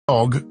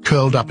dog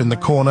curled up in the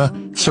corner,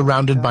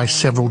 surrounded by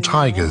several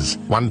tigers.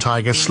 One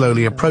tiger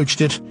slowly approached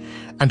it,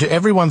 and to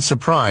everyone's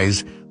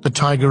surprise, the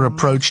tiger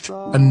approached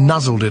and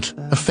nuzzled it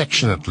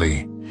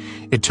affectionately.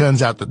 It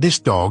turns out that this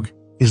dog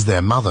is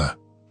their mother.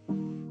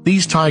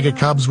 These tiger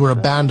cubs were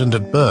abandoned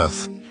at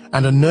birth,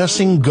 and a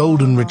nursing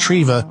golden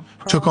retriever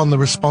took on the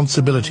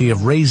responsibility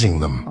of raising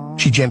them.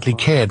 She gently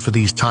cared for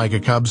these tiger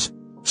cubs,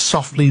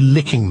 softly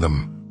licking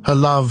them. Her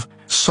love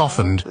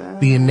softened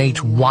the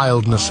innate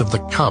wildness of the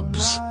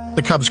cubs.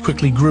 The cubs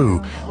quickly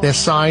grew, their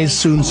size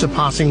soon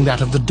surpassing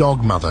that of the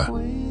dog mother.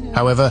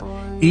 However,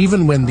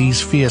 even when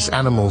these fierce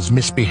animals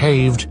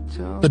misbehaved,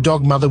 the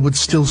dog mother would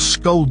still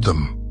scold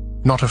them,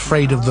 not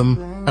afraid of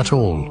them at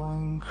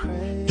all.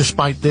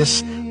 Despite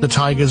this, the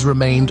tigers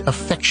remained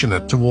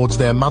affectionate towards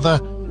their mother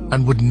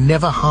and would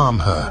never harm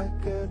her.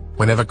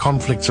 Whenever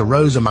conflicts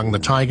arose among the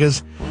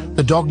tigers,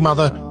 the dog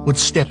mother would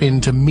step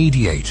in to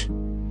mediate.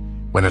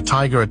 When a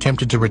tiger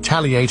attempted to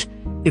retaliate,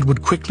 it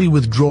would quickly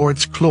withdraw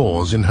its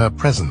claws in her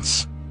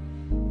presence.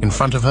 In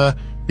front of her,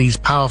 these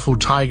powerful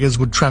tigers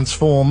would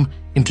transform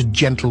into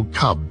gentle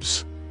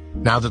cubs.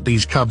 Now that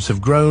these cubs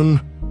have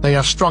grown, they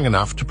are strong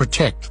enough to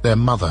protect their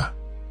mother.